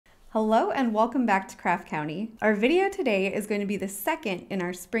Hello and welcome back to Craft County. Our video today is going to be the second in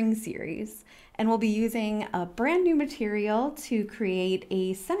our spring series, and we'll be using a brand new material to create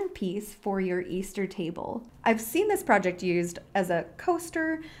a centerpiece for your Easter table. I've seen this project used as a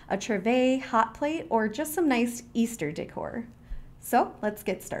coaster, a Trivet, hot plate, or just some nice Easter decor. So let's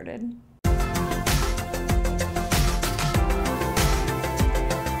get started.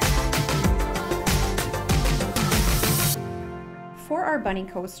 For our bunny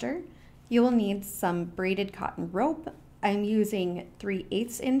coaster, you will need some braided cotton rope. I'm using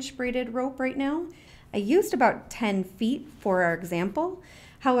 3/8 inch braided rope right now. I used about 10 feet for our example.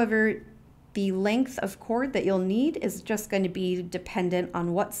 However, the length of cord that you'll need is just going to be dependent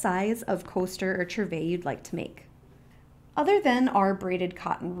on what size of coaster or trivet you'd like to make. Other than our braided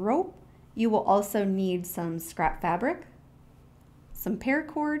cotton rope, you will also need some scrap fabric, some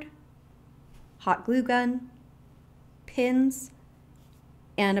paracord, hot glue gun, pins,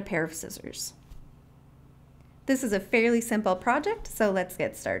 and a pair of scissors. This is a fairly simple project, so let's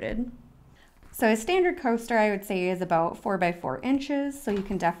get started. So a standard coaster I would say is about 4 by 4 inches, so you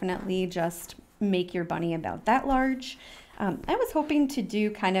can definitely just make your bunny about that large. I was hoping to do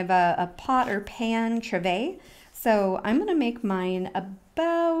kind of a pot or pan trivet, so I'm gonna make mine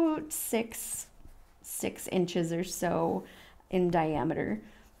about 6 inches or so in diameter,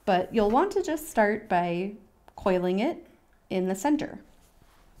 but you'll want to just start by coiling it in the center.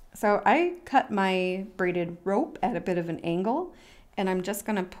 So I cut my braided rope at a bit of an angle, and I'm just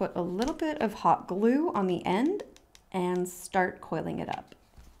going to put a little bit of hot glue on the end and start coiling it up.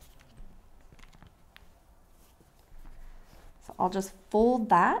 So I'll just fold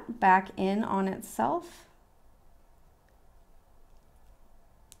that back in on itself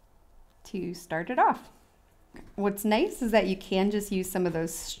to start it off. What's nice is that you can just use some of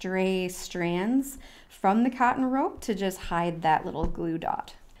those stray strands from the cotton rope to just hide that little glue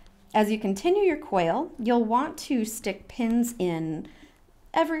dot. As you continue your coil, you'll want to stick pins in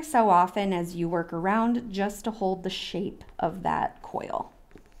every so often as you work around just to hold the shape of that coil.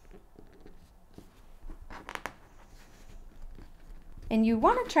 And you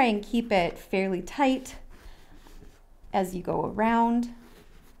want to try and keep it fairly tight as you go around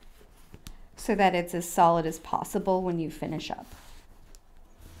so that it's as solid as possible when you finish up.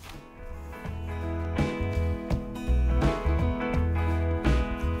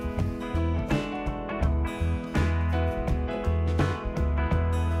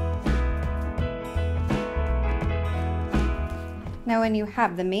 Now when you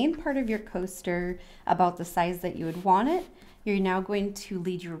have the main part of your coaster about the size that you would want it, you're now going to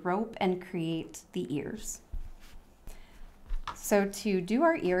lead your rope and create the ears. So to do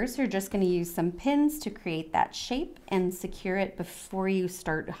our ears, you're just going to use some pins to create that shape and secure it before you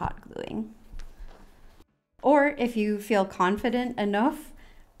start hot gluing. Or if you feel confident enough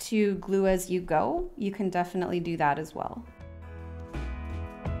to glue as you go, you can definitely do that as well.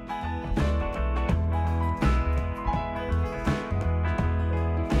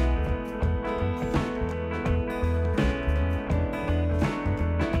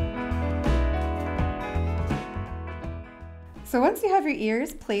 So once you have your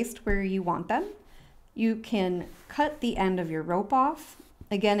ears placed where you want them, you can cut the end of your rope off.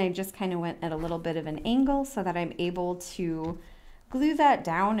 Again, I just kind of went at a little bit of an angle so that I'm able to glue that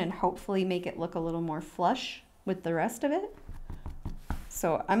down and hopefully make it look a little more flush with the rest of it.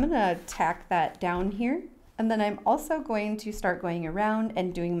 So I'm gonna tack that down here, and then I'm also going to start going around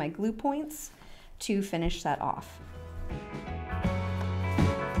and doing my glue points to finish that off.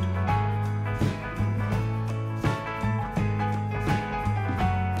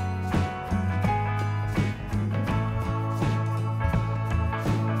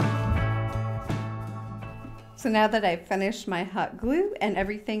 So now that I've finished my hot glue and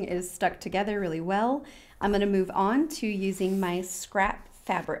everything is stuck together really well, I'm going to move on to using my scrap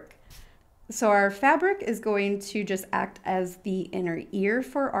fabric. So our fabric is going to just act as the inner ear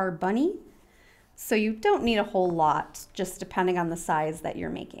for our bunny. So you don't need a whole lot, just depending on the size that you're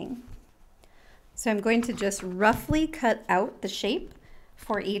making. So I'm going to just roughly cut out the shape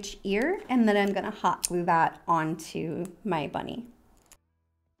for each ear, and then I'm going to hot glue that onto my bunny.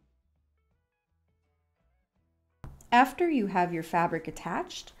 After you have your fabric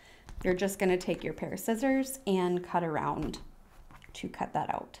attached, you're just going to take your pair of scissors and cut around to cut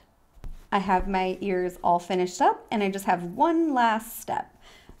that out. I have my ears all finished up, and I just have one last step.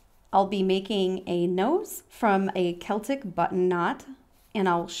 I'll be making a nose from a Celtic button knot, and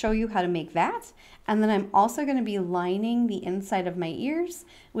I'll show you how to make that. And then I'm also going to be lining the inside of my ears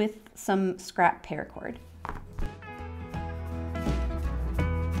with some scrap paracord.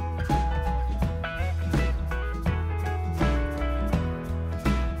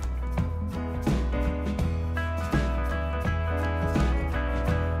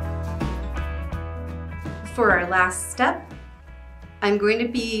 For our last step, I'm going to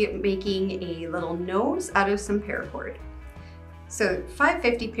be making a little nose out of some paracord. So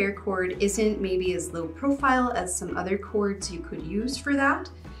 550 paracord isn't maybe as low profile as some other cords you could use for that.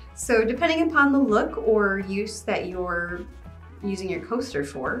 So depending upon the look or use that you're using your coaster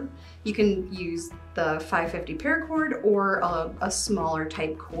for, you can use the 550 paracord or a smaller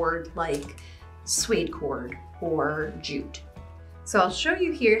type cord like suede cord or jute. So I'll show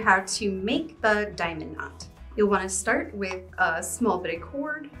you here how to make the diamond knot. You'll want to start with a small bit of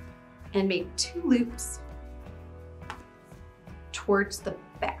cord and make 2 loops towards the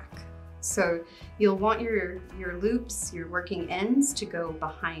back. So you'll want your loops, your working ends, to go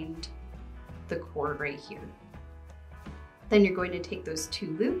behind the cord right here. Then you're going to take those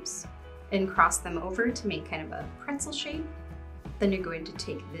 2 loops and cross them over to make kind of a pretzel shape. Then you're going to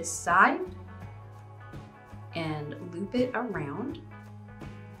take this side and loop it around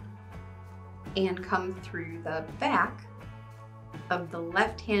and come through the back of the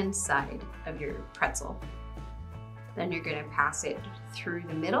left-hand side of your pretzel. Then you're going to pass it through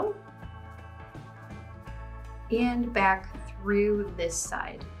the middle and back through this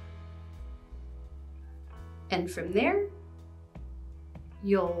side. And from there,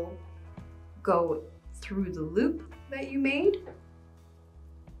 you'll go through the loop that you made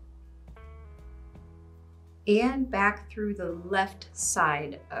and back through the left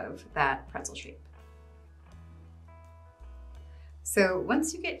side of that pretzel shape. So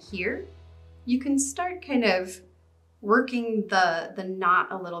once you get here, you can start kind of working the knot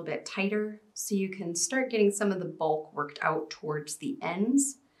a little bit tighter so you can start getting some of the bulk worked out towards the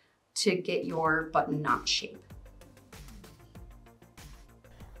ends to get your button knot shape.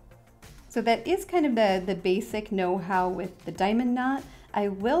 So that is kind of the basic know-how with the diamond knot. I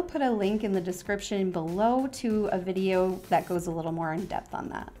will put a link in the description below to a video that goes a little more in depth on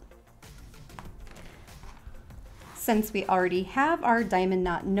that. Since we already have our diamond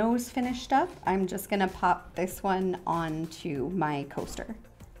knot nose finished up, I'm just gonna pop this one onto my coaster.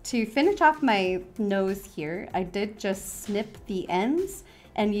 To finish off my nose here, I did just snip the ends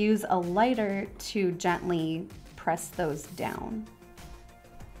and use a lighter to gently press those down.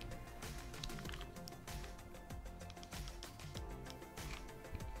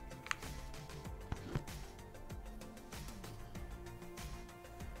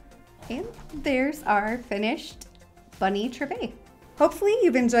 And there's our finished bunny trivet. Hopefully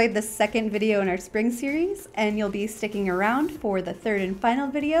you've enjoyed the second video in our spring series and you'll be sticking around for the third and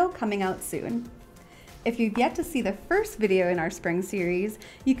final video coming out soon. If you've yet to see the first video in our spring series,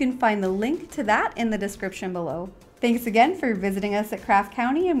 you can find the link to that in the description below. Thanks again for visiting us at Craft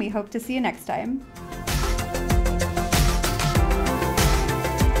County, and we hope to see you next time.